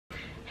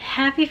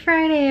Happy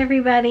Friday,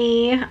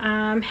 everybody.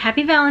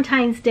 Happy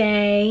Valentine's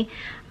Day.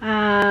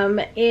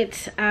 I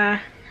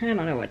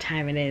don't know what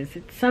time it is.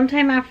 It's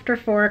sometime after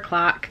 4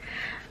 o'clock.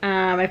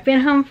 I've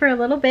been home for a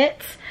little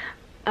bit.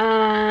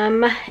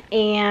 And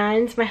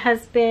my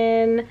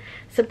husband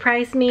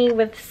surprised me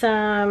with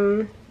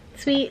some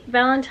sweet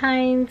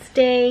Valentine's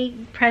Day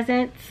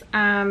presents.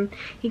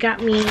 He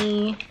got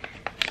me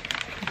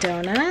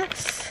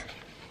donuts.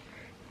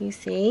 You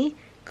see?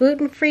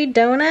 Gluten-free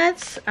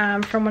donuts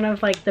from one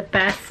of like the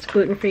best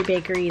gluten-free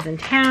bakeries in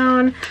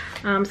town.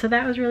 So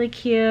that was really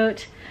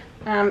cute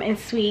and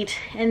sweet.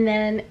 And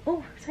then,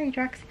 oh, sorry,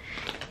 Drex.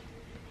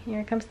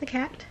 Here comes the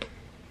cat.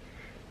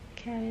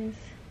 Cat is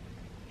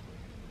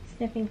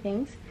sniffing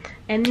things.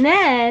 And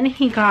then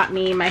he got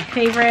me my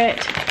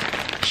favorite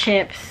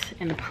chips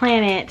in the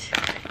planet,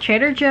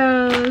 Trader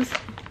Joe's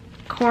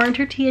corn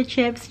tortilla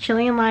chips,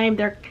 chili and lime.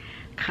 They're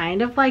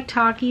kind of like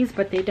Takis,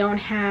 but they don't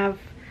have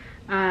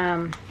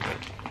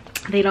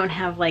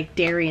like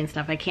dairy and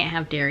stuff. I can't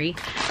have dairy.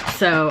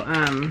 So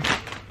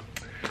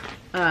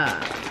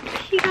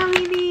he got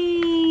me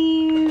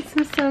these.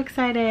 I'm so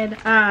excited.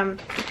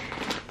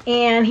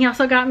 And he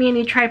also got me a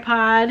new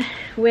tripod,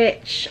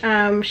 which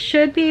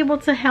should be able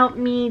to help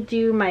me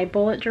do my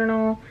bullet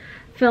journal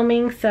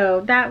filming.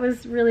 So that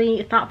was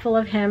really thoughtful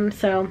of him.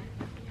 So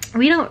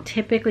we don't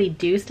typically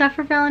do stuff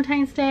for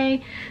Valentine's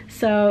Day,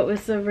 so it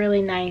was a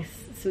really nice,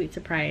 sweet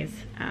surprise.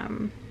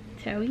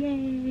 So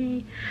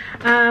yay.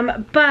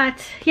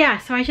 But yeah,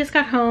 so I just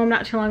got home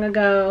not too long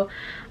ago.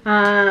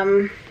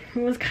 It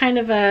was kind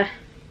of a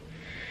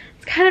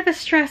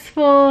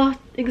stressful,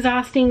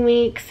 exhausting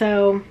week.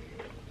 So,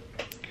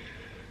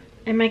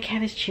 and my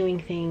cat is chewing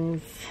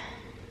things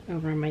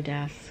over on my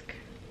desk.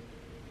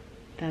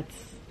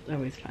 That's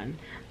always fun.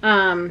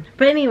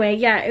 But anyway,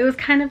 yeah, it was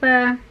kind of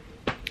a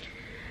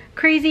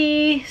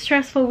crazy,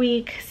 stressful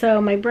week.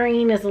 So my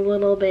brain is a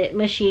little bit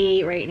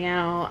mushy right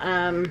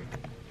now.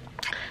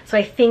 So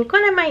I think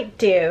what I might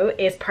do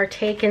is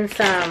partake in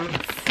some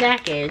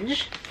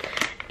snackage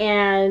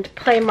and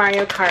play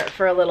Mario Kart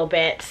for a little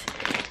bit.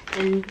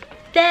 And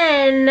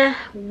then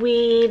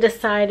we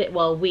decided,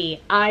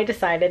 I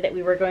decided that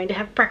we were going to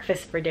have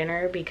breakfast for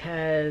dinner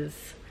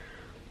because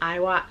I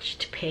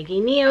watched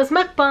Peggy Neo's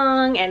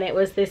mukbang and it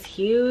was this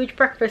huge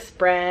breakfast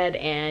spread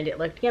and it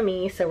looked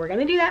yummy. So we're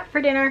gonna do that for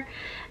dinner.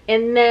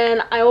 And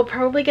then I will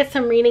probably get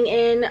some reading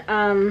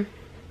in.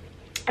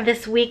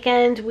 This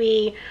weekend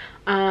we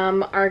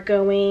are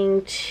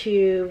going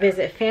to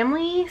visit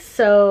family,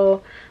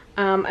 so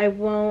I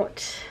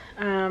won't,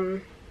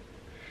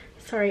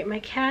 sorry, my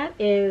cat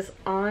is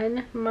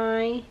on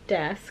my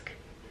desk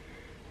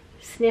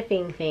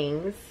sniffing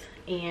things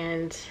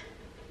and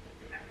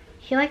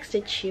he likes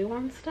to chew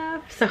on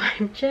stuff, so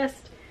I'm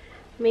just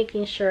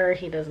making sure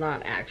he does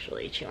not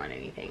actually chew on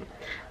anything.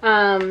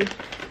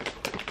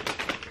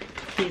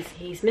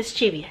 He's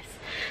mischievous.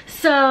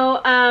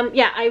 So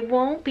yeah, I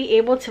won't be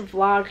able to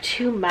vlog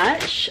too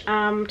much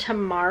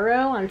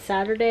tomorrow on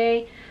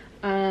Saturday.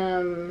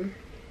 So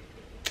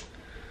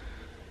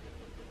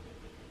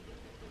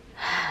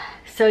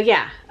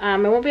yeah, I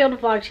won't be able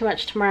to vlog too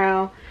much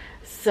tomorrow.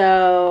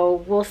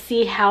 So we'll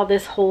see how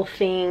this whole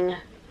thing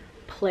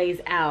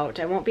plays out.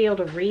 I won't be able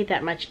to read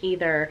that much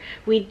either.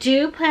 We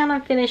do plan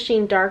on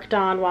finishing Dark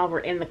Dawn while we're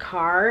in the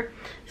car.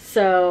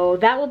 So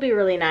that will be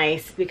really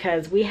nice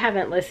because we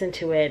haven't listened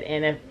to it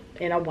in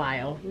a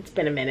while. It's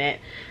been a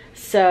minute.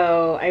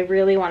 So I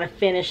really want to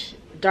finish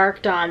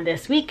Dark Dawn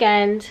this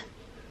weekend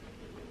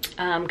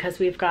because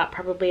we've got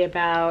probably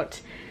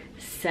about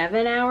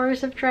 7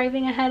 hours of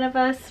driving ahead of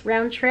us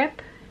round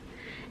trip.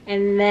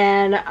 And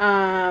then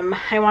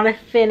I want to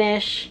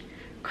finish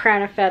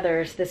Crown of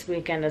Feathers this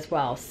weekend as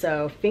well.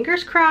 So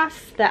fingers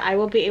crossed that I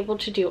will be able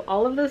to do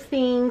all of those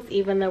things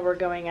even though we're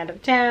going out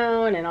of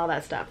town and all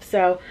that stuff.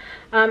 So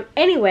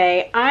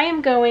anyway, I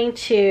am going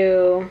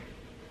to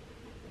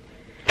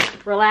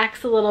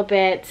relax a little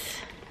bit,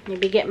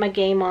 maybe get my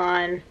game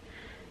on,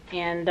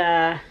 and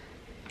I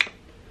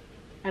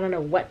don't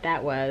know what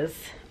that was.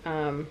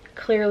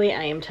 Clearly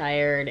I am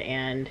tired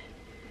and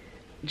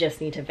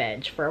just need to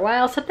veg for a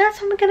while, so that's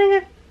what I'm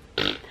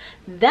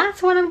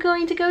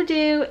going to go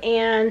do,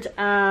 and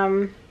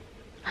I'll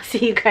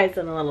see you guys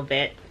in a little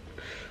bit.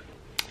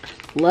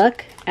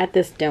 Look at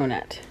this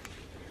donut.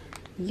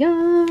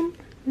 Yum.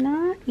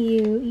 Not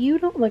you. You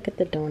don't look at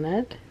the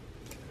donut.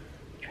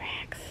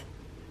 Drax.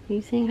 Are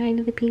you saying hi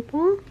to the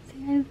people?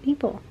 Say hi to the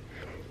people.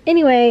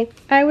 Anyway,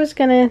 I was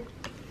gonna...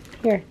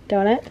 Here,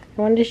 donut.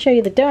 I wanted to show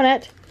you the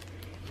donut.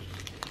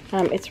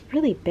 It's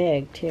really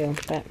big too,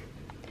 but...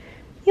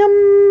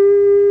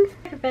 Yum! Hi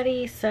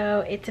everybody,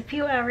 so it's a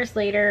few hours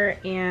later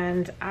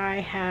and I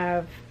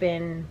have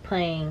been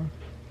playing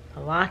a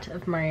lot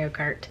of Mario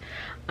Kart.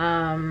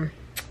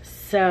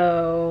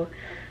 So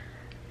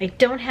I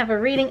don't have a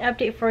reading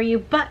update for you,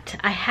 but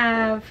I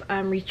have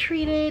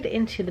retreated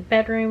into the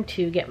bedroom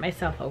to get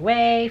myself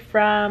away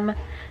from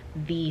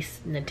the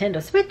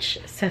Nintendo Switch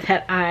so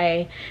that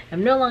I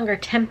am no longer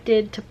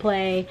tempted to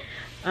play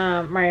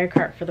Mario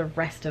Kart for the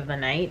rest of the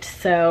night.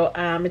 So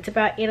it's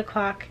about 8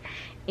 o'clock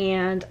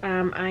and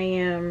I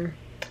am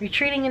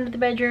retreating into the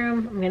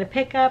bedroom. I'm gonna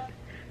pick up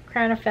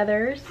Crown of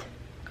Feathers,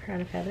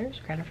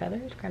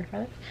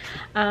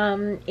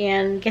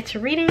 and get to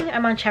reading.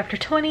 I'm on chapter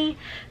 20,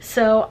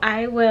 so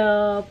I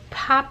will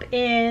pop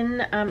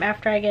in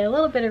after I get a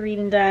little bit of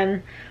reading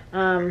done.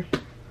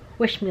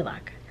 Wish me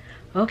luck.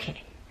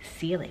 Okay,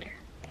 see you later.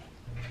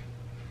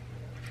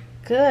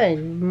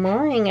 Good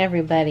morning,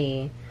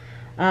 everybody.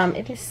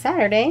 It is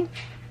Saturday,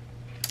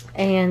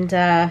 and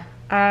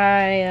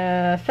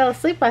I fell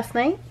asleep last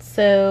night,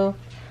 so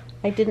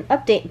I didn't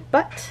update,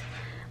 but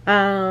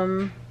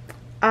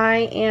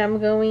I am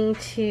going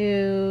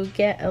to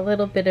get a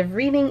little bit of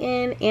reading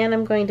in, and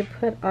I'm going to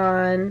put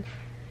on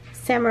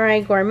Samurai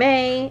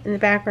Gourmet in the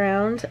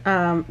background,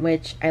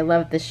 which I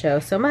love this show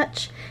so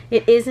much.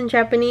 It is in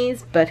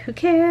Japanese, but who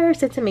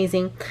cares? It's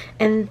amazing.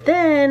 And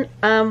then,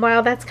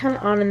 while that's kind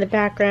of on in the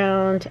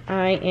background,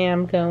 I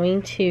am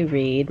going to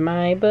read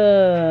my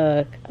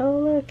book. Oh,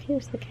 look,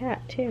 here's the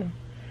cat, too.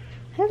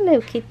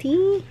 Hello,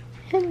 kitty.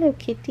 Hello,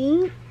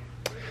 kitty.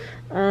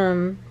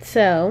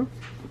 So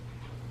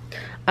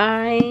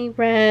I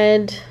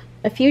read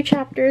a few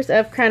chapters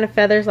of Crown of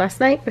Feathers last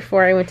night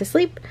before I went to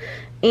sleep,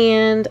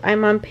 and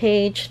I'm on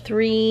page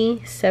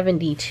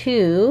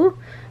 372,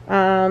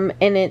 and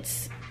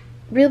it's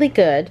really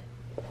good.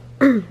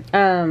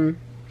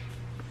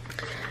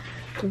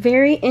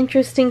 Very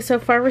interesting so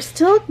far. We're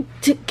still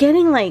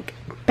getting like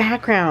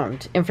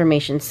background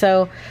information,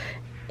 so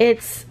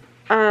it's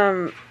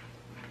I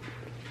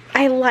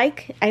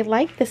like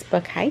this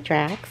book. Hi,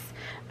 Drax.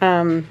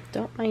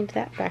 Don't mind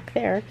that back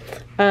there.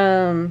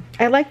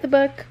 I like the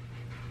book.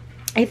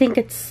 I think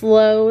it's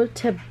slow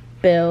to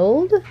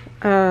build.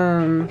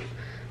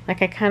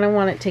 Like I kind of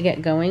want it to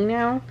get going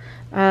now.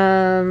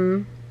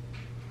 But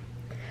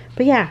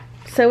yeah,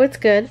 so it's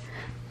good.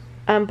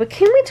 But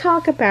can we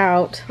talk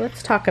about,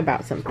 let's talk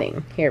about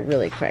something here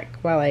really quick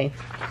while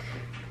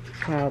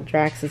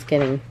Drax is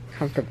getting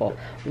comfortable.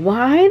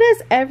 Why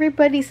does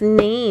everybody's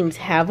names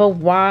have a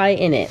Y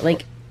in it?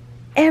 Like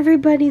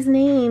everybody's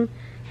name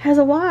has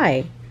a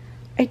Y.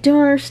 I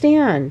don't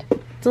understand.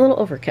 It's a little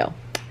overkill.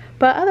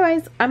 But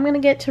otherwise, I'm going to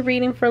get to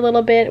reading for a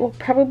little bit. We'll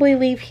probably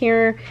leave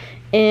here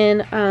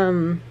in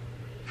a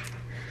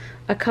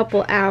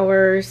couple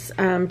hours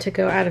to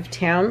go out of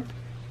town.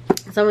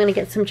 So I'm going to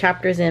get some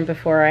chapters in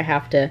before I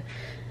have to,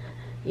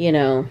 you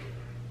know,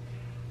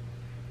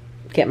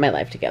 get my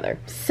life together.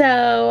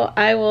 So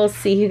I will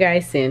see you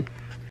guys soon.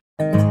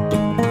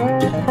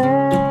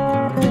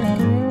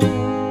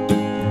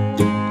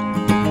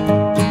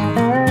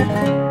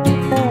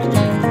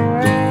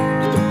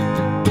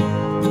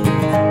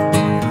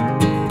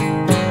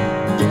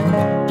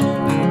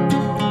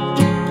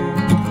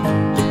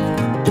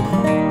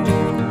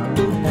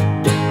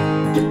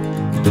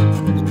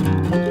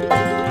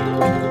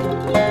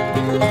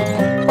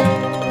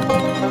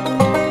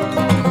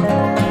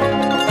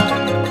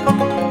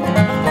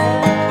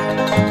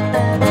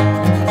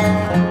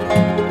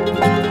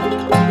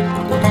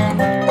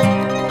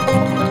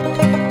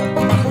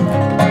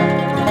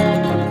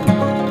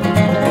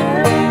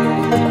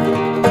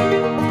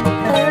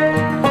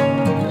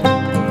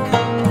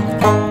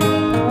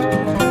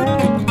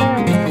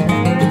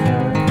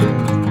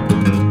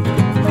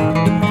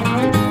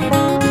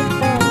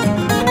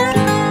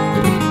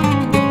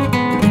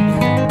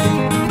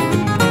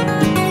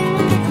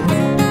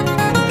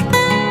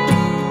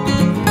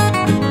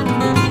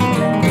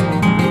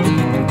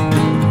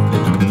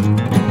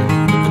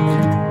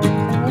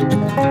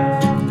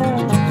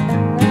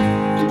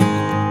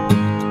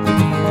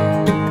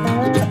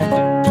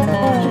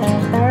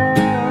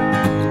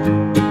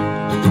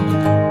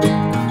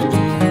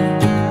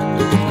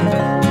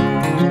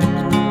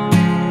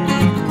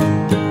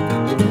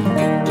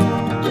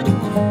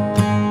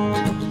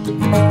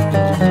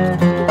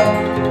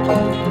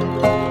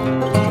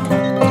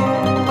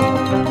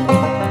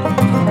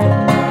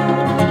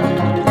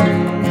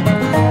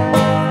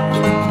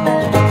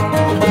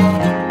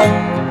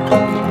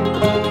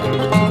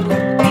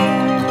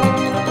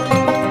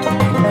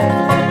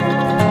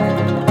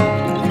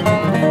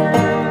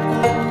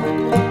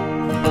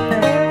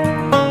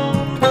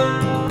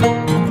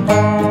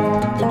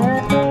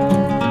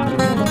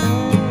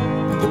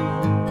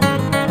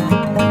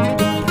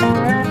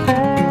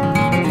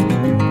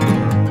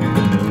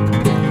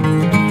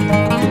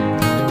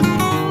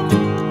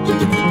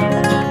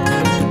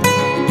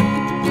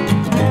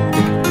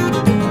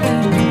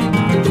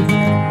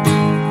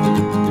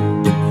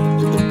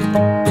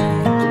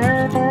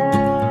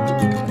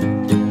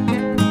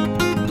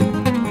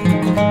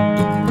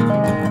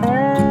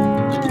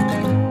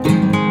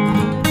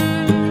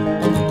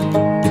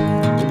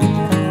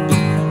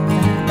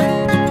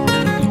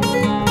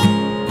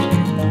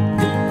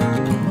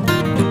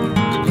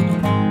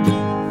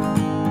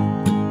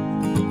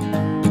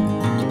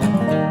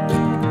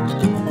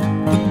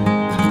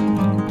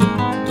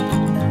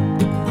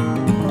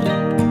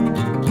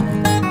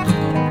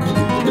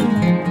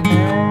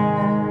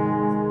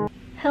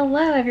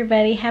 Hello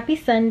everybody, happy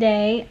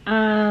Sunday.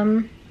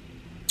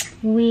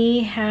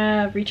 we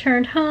have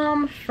returned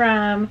home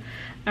from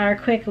our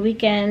quick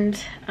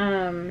weekend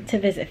to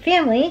visit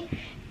family,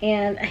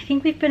 and I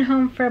think we've been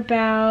home for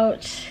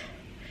about,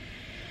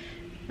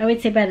 I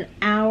would say about an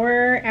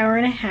hour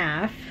and a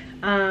half,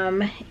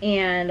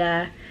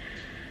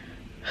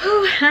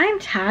 whew, I'm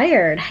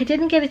tired. I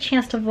didn't get a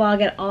chance to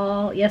vlog at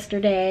all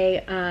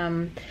yesterday,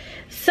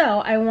 so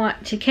I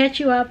want to catch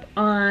you up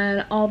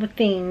on all the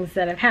things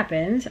that have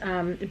happened.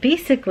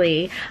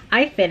 Basically,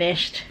 I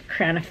finished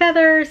Crown of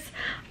Feathers,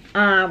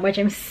 which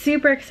I'm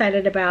super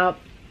excited about.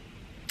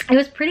 It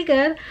was pretty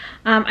good.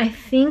 I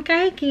think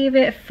I gave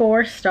it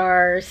 4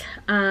 stars.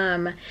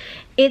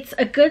 It's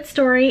a good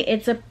story.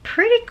 It's a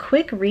pretty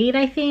quick read,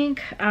 I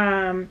think.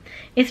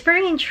 It's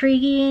very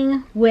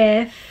intriguing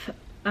with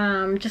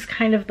just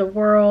kind of the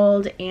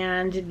world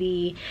and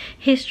the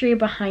history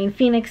behind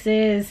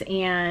phoenixes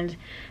and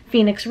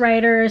phoenix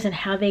riders and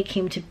how they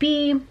came to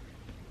be.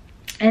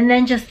 And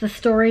then just the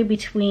story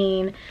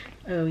between,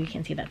 oh, you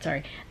can't see that,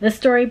 sorry. The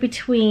story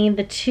between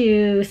the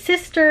 2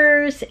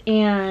 sisters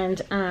and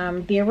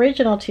the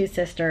original 2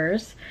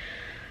 sisters.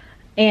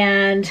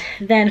 And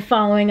then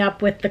following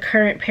up with the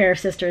current pair of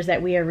sisters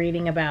that we are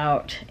reading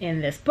about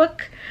in this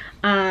book.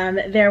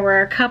 There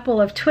were a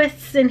couple of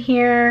twists in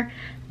here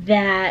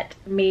that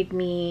made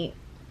me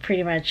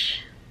pretty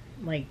much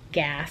like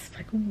gasp,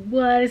 like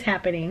what is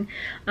happening?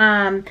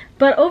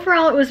 But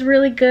overall it was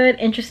really good,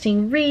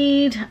 interesting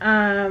read.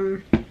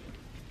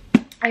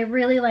 I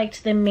really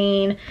liked the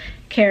main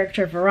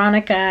character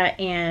Veronica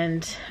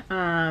and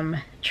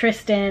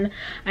Tristan.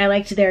 I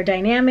liked their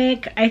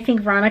dynamic. I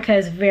think Veronica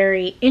is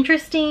very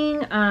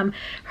interesting.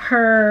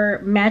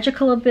 Her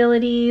magical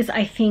abilities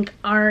I think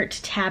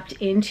aren't tapped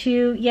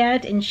into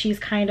yet, and she's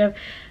kind of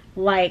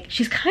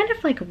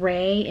like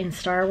Rey in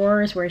Star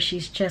Wars, where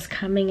she's just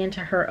coming into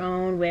her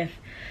own with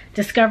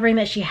discovering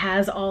that she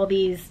has all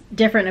these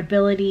different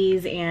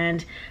abilities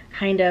and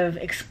kind of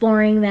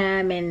exploring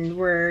them, and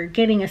we're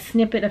getting a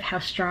snippet of how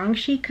strong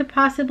she could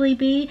possibly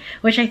be,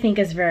 which I think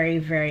is very,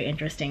 very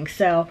interesting.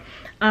 So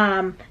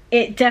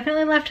it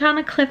definitely left on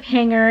a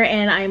cliffhanger,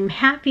 and I'm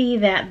happy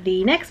that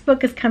the next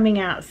book is coming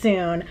out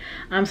soon,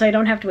 so I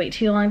don't have to wait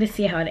too long to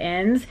see how it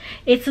ends.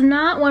 It's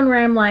not one where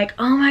I'm like,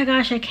 oh my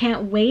gosh, I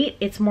can't wait.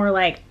 It's more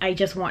like I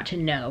just want to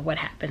know what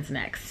happens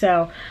next.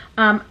 So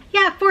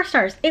yeah, 4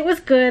 stars. It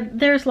was good.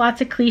 There's lots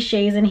of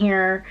cliches in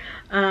here.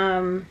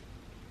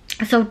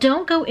 So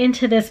don't go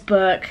into this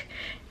book,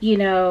 you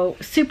know,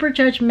 super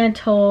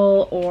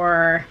judgmental,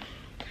 or,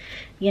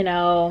 you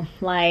know,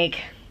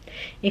 like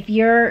if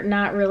you're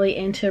not really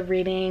into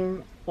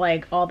reading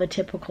like all the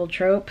typical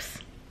tropes,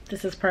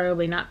 this is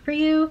probably not for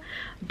you.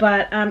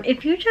 But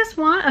if you just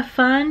want a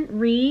fun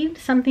read,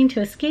 something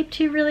to escape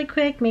to really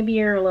quick, maybe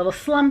you're a little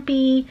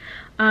slumpy,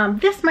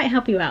 this might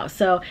help you out.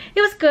 So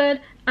it was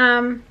good.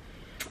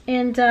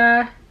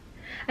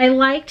 I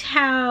liked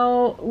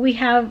how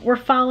we're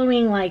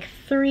following like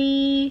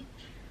 4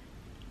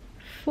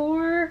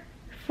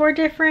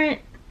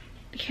 different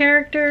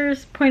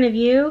characters' point of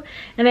view,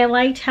 and I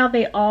liked how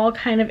they all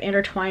kind of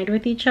intertwined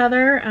with each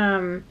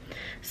other.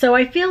 So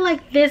I feel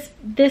like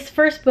this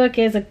first book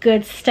is a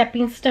good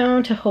stepping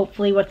stone to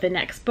hopefully what the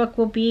next book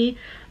will be.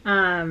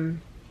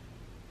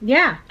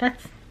 Yeah,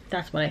 that's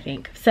what I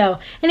think. So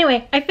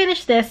anyway, I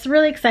finished this,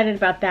 really excited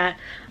about that.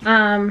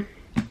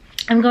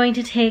 I'm going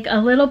to take a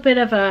little bit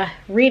of a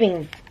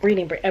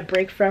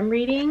break from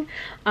reading,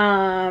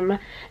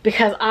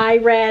 because I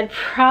read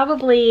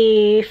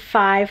probably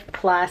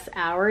 5+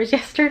 hours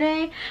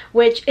yesterday,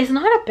 which is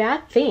not a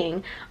bad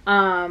thing,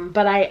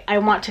 but I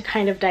want to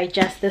kind of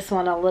digest this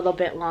one a little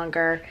bit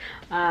longer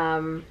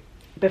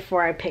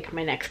before I pick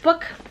my next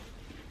book.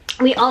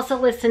 We also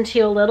listened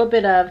to a little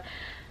bit of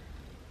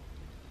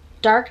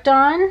Dark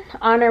Dawn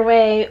on our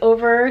way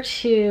over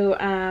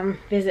to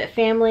visit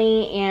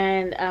family,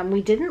 and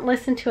we didn't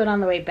listen to it on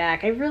the way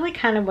back. I really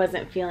kind of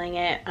wasn't feeling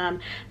it.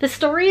 The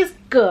story is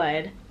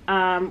good.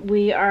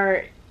 We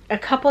are a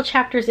couple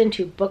chapters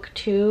into book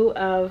 2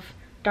 of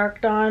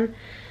Dark Dawn,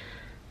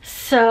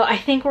 so I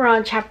think we're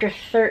on chapter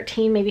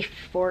 13, maybe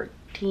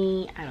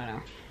 14. I don't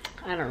know.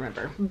 I don't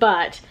remember,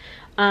 but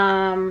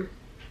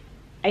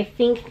I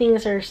think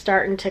things are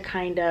starting to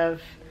kind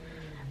of,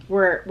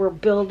 we're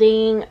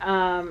building,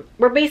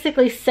 we're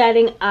basically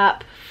setting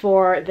up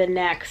for the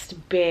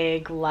next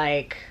big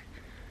like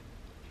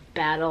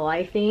battle,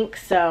 I think.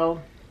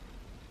 So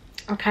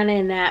I'm kind of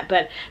in that,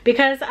 but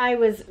because I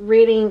was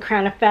reading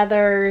Crown of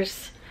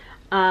Feathers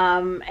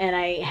and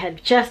I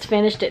had just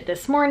finished it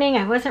this morning,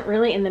 I wasn't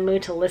really in the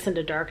mood to listen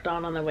to Dark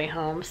Dawn on the way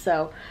home.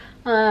 So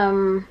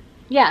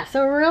yeah,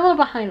 so we're a little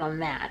behind on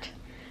that,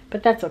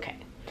 but that's okay.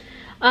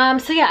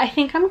 So yeah, I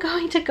think I'm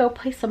going to go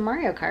play some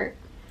Mario Kart,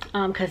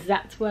 because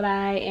that's what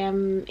I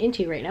am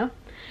into right now.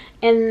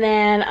 And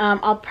then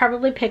I'll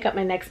probably pick up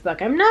my next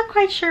book. I'm not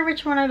quite sure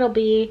which one it'll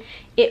be.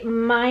 It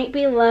might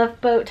be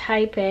Love Boat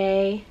Type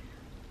A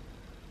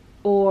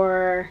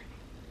or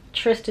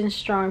Tristan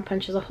Strong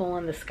Punches a Hole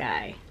in the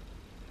Sky.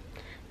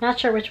 Not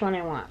sure which one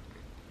I want.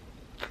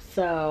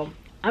 So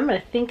I'm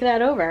gonna think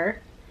that over,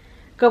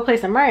 go play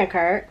some Mario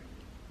Kart,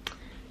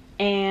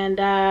 and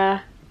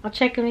I'll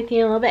check in with you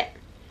in a little bit.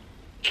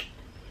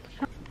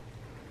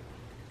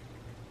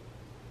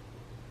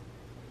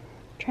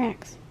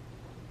 Trax.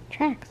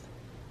 Trax.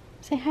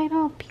 Say hi to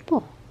all the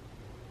people.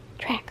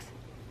 Trax.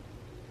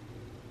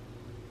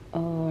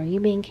 Oh, are you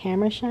being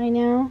camera shy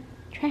now?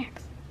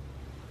 Trax.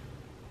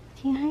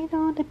 Say hi to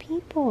all the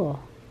people.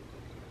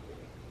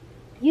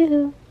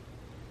 You.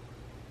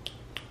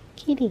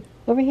 Kitty.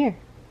 Over here.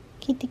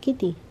 Kitty,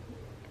 kitty.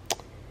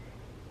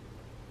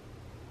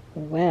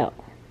 Well.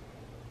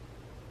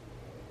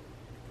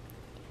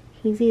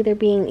 He's either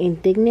being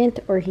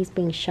indignant or he's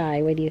being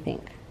shy. What do you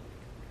think?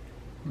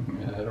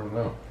 I don't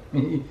know.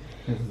 He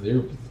has his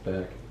ears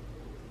back.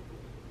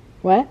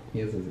 What? He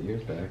has his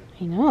ears back.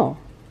 I know.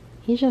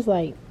 He's just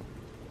like,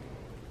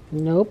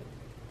 nope.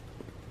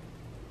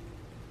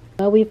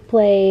 Well, we've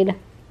played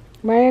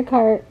Mario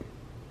Kart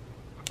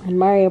and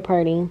Mario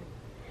Party.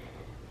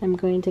 I'm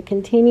going to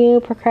continue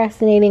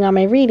procrastinating on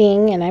my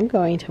reading, and I'm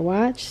going to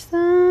watch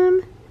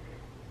some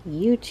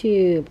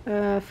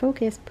YouTube.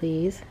 Focus,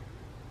 please.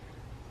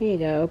 There you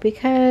go.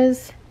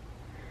 Because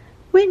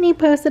Whitney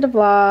posted a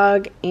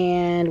vlog,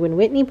 and when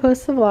Whitney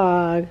posts a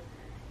vlog,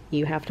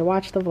 you have to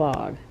watch the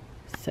vlog.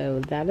 So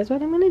that is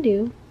what I'm going to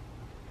do.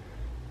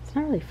 It's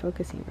not really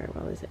focusing very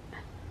well, is it?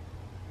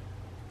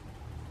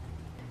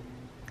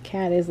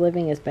 Cat is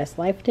living his best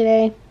life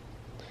today.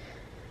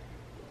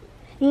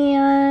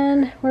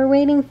 And we're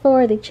waiting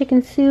for the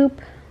chicken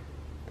soup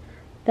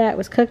that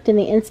was cooked in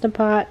the Instant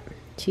Pot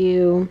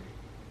to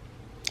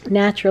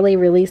naturally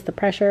release the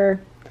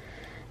pressure,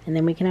 and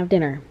then we can have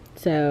dinner.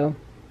 So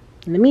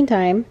in the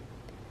meantime,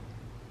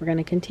 we're going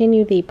to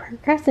continue the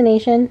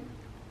procrastination.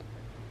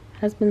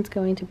 Husband's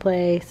going to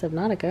play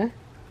Subnautica.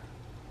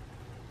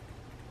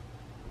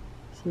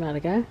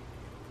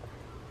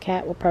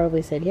 Cat will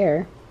probably sit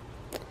here.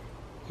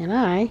 And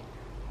I'm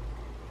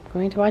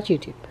going to watch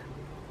YouTube.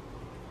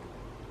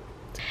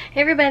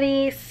 Hey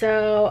everybody,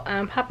 so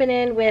I'm popping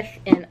in with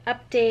an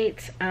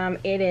update.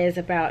 It is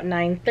about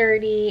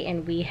 9:30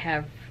 and we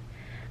have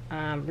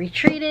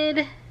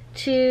retreated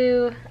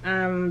to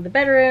the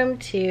bedroom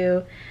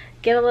to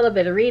get a little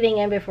bit of reading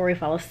in before we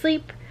fall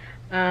asleep.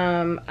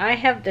 I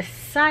have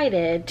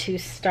decided to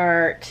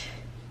start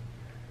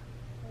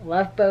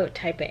Love Boat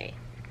Type A.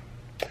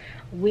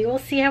 We will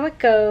see how it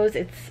goes.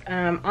 It's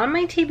on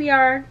my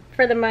TBR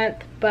for the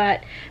month,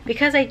 but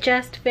because I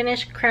just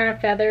finished Crown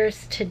of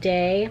Feathers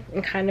today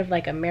in kind of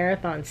like a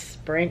marathon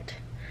sprint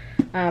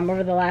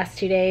over the last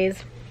 2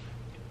 days,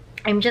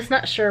 I'm just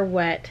not sure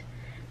what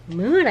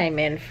mood I'm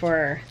in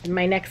for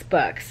my next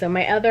book. So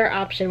my other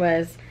option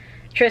was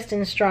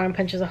Tristan Strong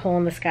Punches a Hole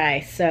in the Sky.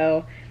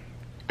 So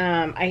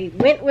I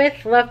went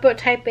with Love Boat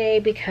Type A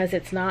because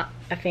it's not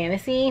a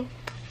fantasy.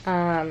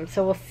 So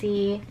we'll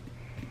see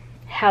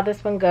how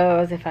this one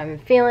goes. If I'm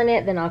feeling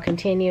it, then I'll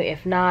continue.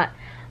 If not,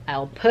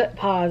 I'll put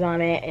pause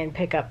on it and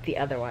pick up the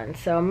other one.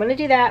 So I'm going to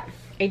do that.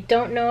 I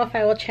don't know if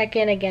I will check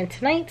in again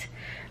tonight,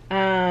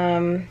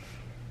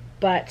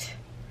 but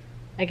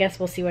I guess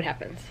we'll see what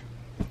happens.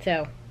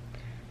 So,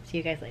 see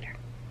you guys later.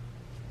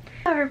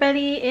 Hello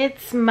everybody,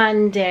 it's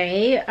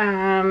Monday.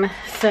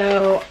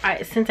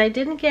 Since I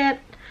didn't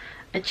get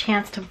a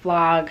chance to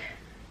vlog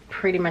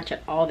pretty much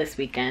at all this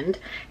weekend,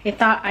 I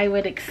thought I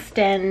would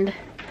extend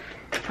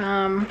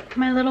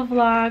my little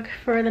vlog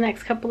for the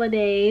next couple of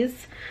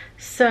days.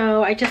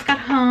 So I just got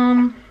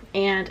home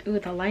and ooh,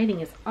 the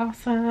lighting is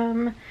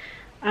awesome.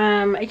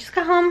 I just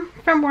got home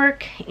from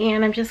work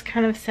and I'm just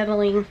kind of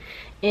settling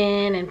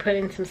in and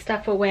putting some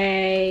stuff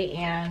away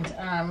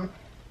and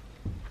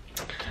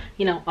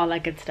you know, all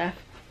that good stuff.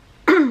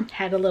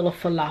 Had a little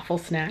falafel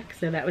snack,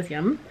 so that was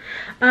yum.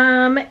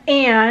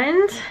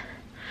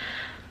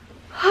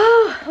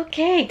 Oh,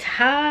 okay,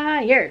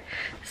 tired.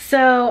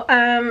 So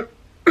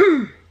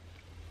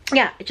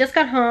yeah, I just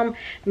got home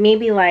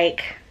maybe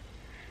like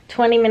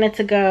 20 minutes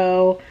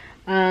ago,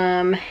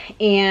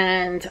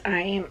 and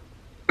I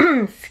am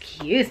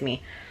excuse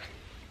me.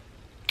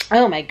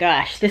 Oh my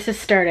gosh, this is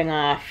starting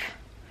off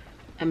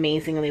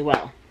amazingly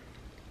well.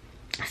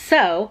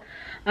 So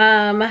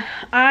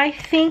I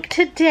think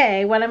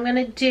today what I'm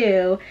gonna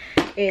do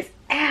is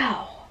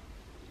ow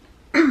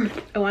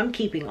oh, I'm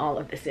keeping all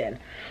of this in.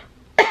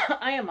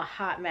 I am a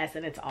hot mess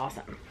and it's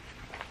awesome.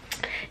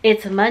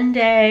 It's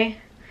Monday,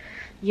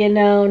 you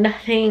know,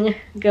 nothing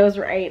goes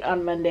right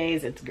on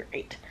Mondays. It's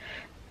great.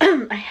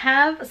 I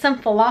have some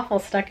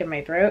falafel stuck in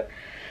my throat.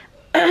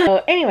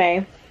 So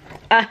anyway,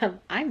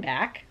 I'm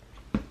back.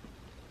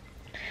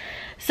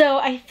 So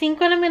I think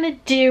what I'm going to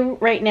do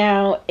right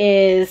now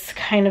is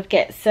kind of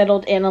get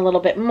settled in a little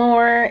bit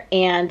more,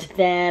 and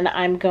then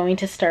I'm going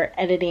to start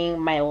editing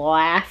my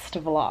last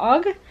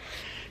vlog.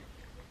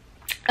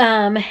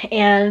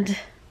 And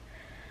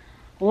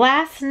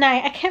last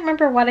night, I can't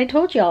remember what I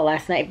told you all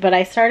last night, but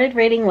I started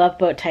reading Love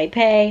Boat Type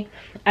A.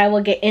 I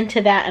will get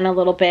into that in a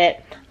little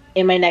bit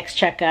in my next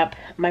checkup.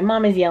 My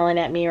mom is yelling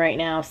at me right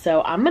now,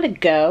 so I'm gonna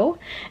go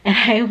and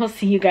I will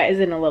see you guys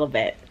in a little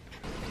bit.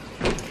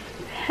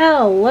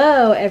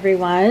 Hello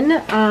everyone.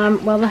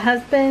 Well, the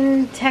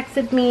husband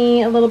texted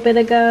me a little bit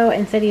ago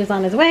and said he was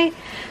on his way,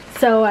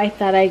 So I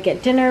thought I'd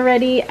get dinner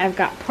ready. I've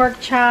got pork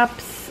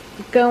chops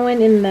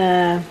going in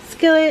the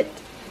skillet.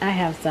 I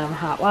have some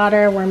hot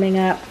water warming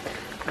up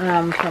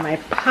for my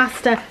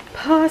pasta.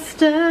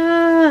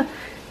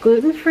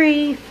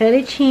 Gluten-free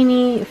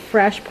fettuccine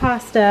fresh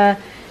pasta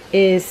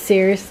is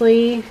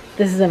seriously,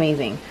 this is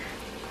amazing.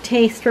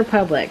 Taste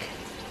Republic.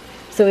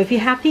 So if you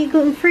have to eat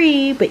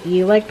gluten-free but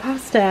you like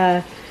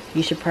pasta,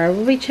 you should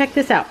probably check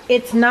this out.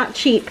 It's not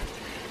cheap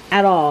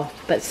at all,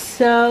 but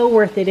so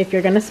worth it if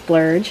you're gonna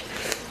splurge.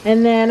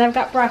 And then I've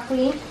got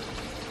broccoli,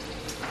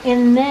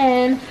 and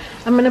then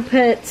I'm gonna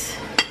put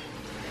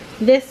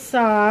this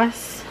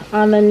sauce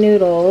on the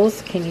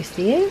noodles. Can you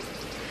see it?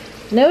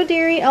 No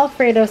Dairy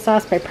Alfredo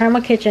sauce by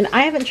Primal Kitchen.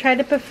 I haven't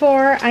tried it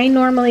before. I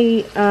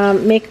normally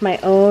make my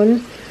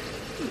own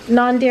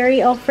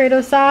non-dairy Alfredo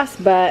sauce,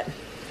 but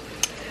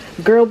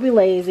girl be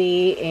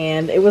lazy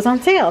and it was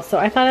on sale, so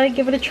I thought I'd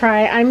give it a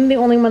try. I'm the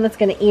only one that's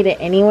gonna eat it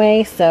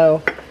anyway,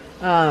 so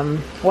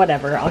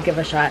whatever, I'll give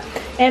it a shot.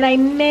 And I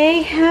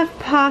may have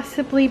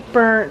possibly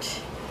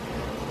burnt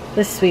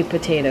the sweet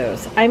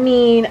potatoes. I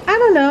mean, I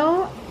don't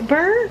know,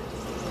 burnt?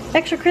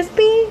 Extra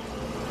crispy?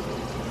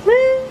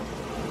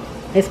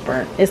 It's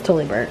burnt. It's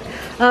totally burnt.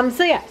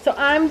 So yeah, so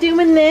I'm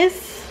doing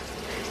this,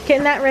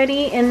 getting that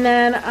ready, and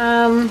then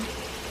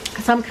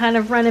so I'm kind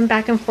of running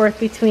back and forth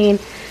between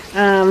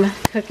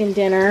cooking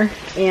dinner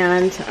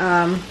and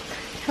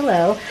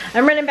hello.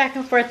 I'm running back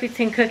and forth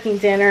between cooking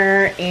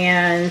dinner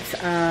and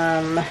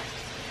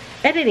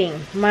editing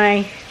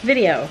my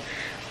video.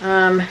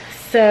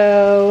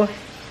 So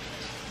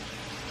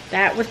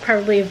that was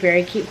probably a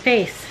very cute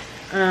face.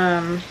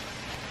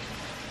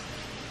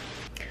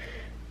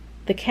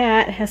 The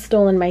cat has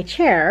stolen my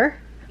chair,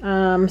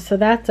 so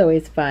that's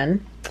always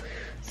fun.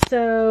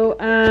 So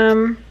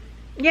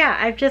yeah,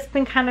 I've just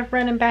been kind of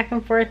running back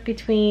and forth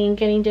between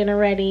getting dinner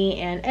ready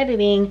and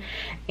editing,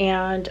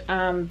 and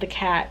the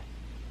cat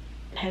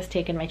has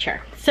taken my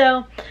chair.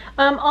 So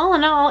all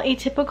in all, a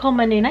typical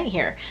Monday night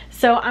here.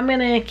 So I'm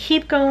gonna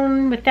keep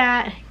going with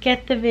that,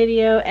 get the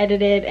video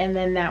edited, and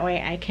then that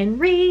way I can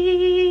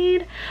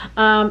read.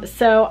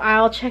 So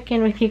I'll check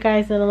in with you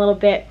guys in a little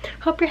bit.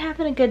 Hope you're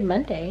having a good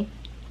Monday.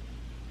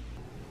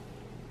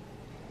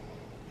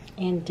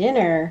 And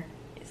dinner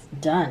is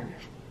done.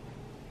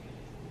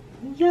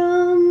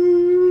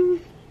 Yum!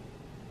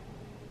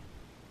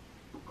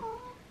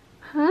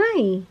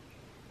 Hi.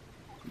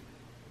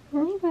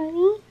 Hi,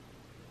 buddy.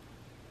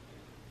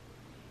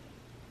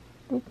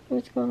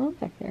 What's going on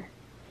back there?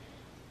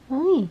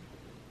 Hi.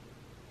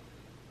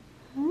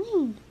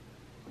 Hi.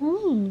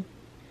 Hi.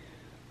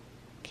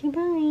 Okay,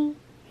 bye.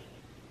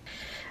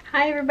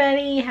 Hi,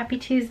 everybody. Happy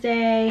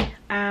Tuesday.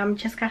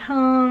 Just got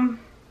home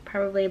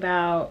probably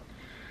about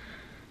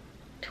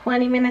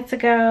 20 minutes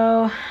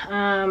ago.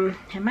 Am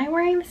I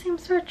wearing the same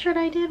sweatshirt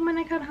I did when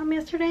I got home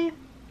yesterday?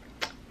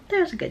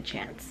 There's a good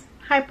chance.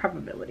 High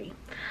probability.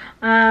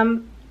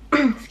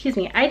 Excuse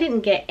me. I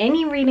didn't get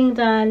any reading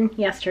done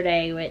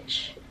yesterday,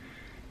 which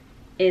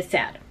is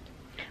sad.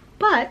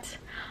 But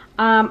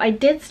I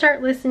did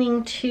start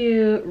listening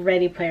to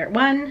Ready Player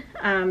One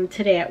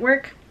today at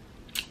work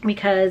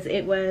because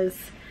it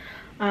was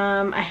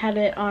I had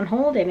it on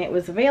hold and it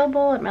was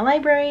available at my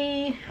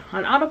library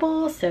on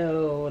Audible,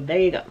 so there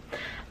you go.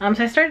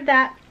 So I started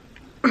that,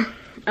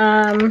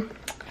 and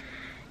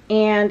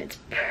it's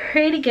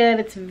pretty good.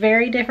 It's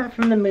very different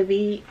from the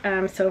movie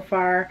so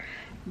far,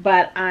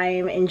 but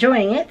I'm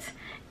enjoying it.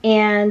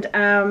 And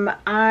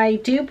I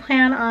do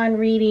plan on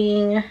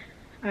reading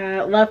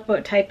Love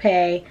Boat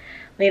Taipei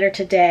later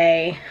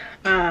today,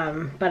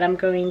 but I'm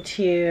going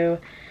to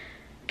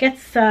get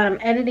some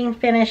editing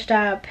finished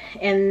up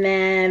and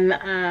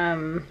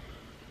then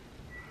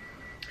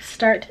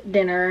start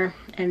dinner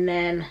and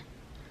then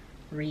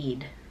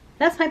read.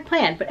 That's my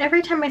plan, but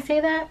every time I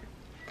say that,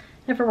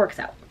 it never works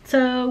out.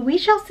 So we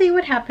shall see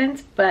what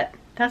happens, but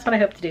that's what I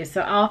hope to do. So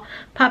I'll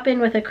pop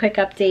in with a quick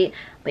update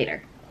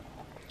later.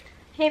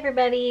 Hey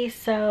everybody,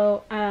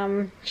 so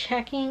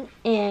checking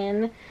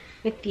in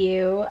with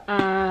you.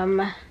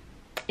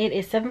 It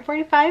is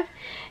 7:45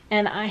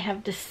 and I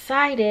have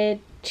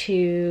decided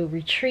to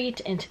retreat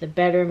into the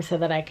bedroom so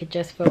that I could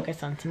just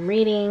focus on some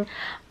reading.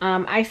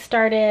 I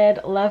started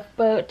Love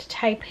Boat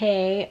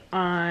Taipei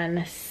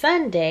on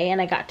Sunday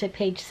and I got to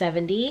page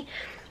 70.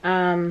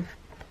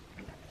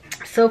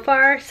 So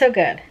far so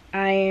good.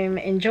 I'm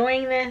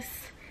enjoying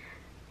this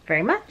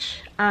very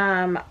much.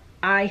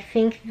 I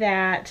think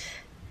that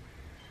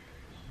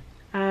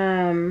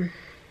so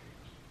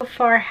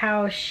far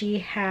how she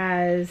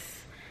has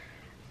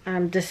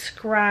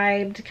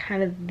described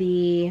kind of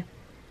the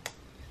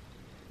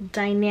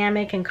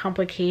dynamic and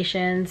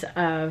complications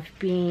of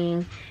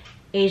being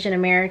Asian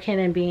American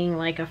and being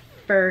like a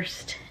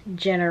first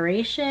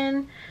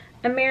generation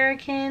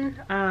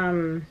American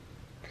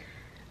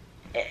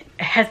it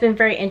has been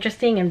very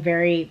interesting and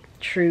very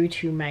true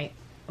to my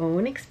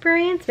own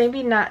experience.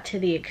 Maybe not to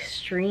the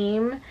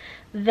extreme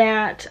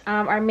that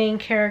our main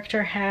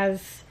character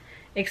has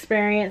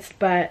experienced,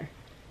 but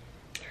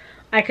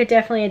I could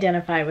definitely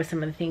identify with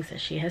some of the things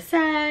that she has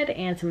said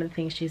and some of the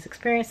things she's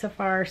experienced so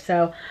far.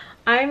 So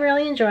I'm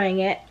really enjoying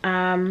it.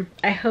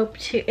 I hope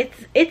to,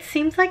 it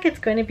seems like it's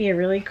going to be a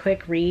really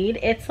quick read.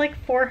 It's like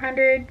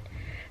 400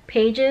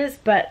 pages,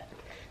 but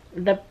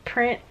the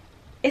print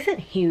isn't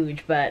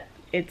huge, but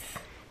it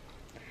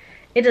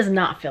does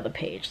not fill the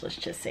page, let's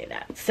just say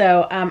that.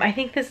 So I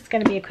think this is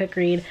going to be a quick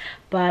read,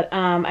 but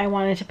I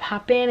wanted to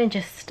pop in and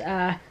just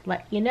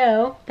let you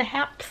know the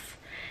haps.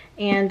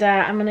 And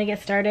I'm going to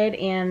get started,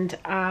 and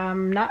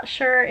I'm not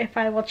sure if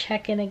I will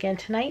check in again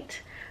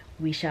tonight.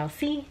 We shall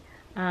see.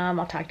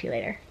 I'll talk to you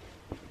later.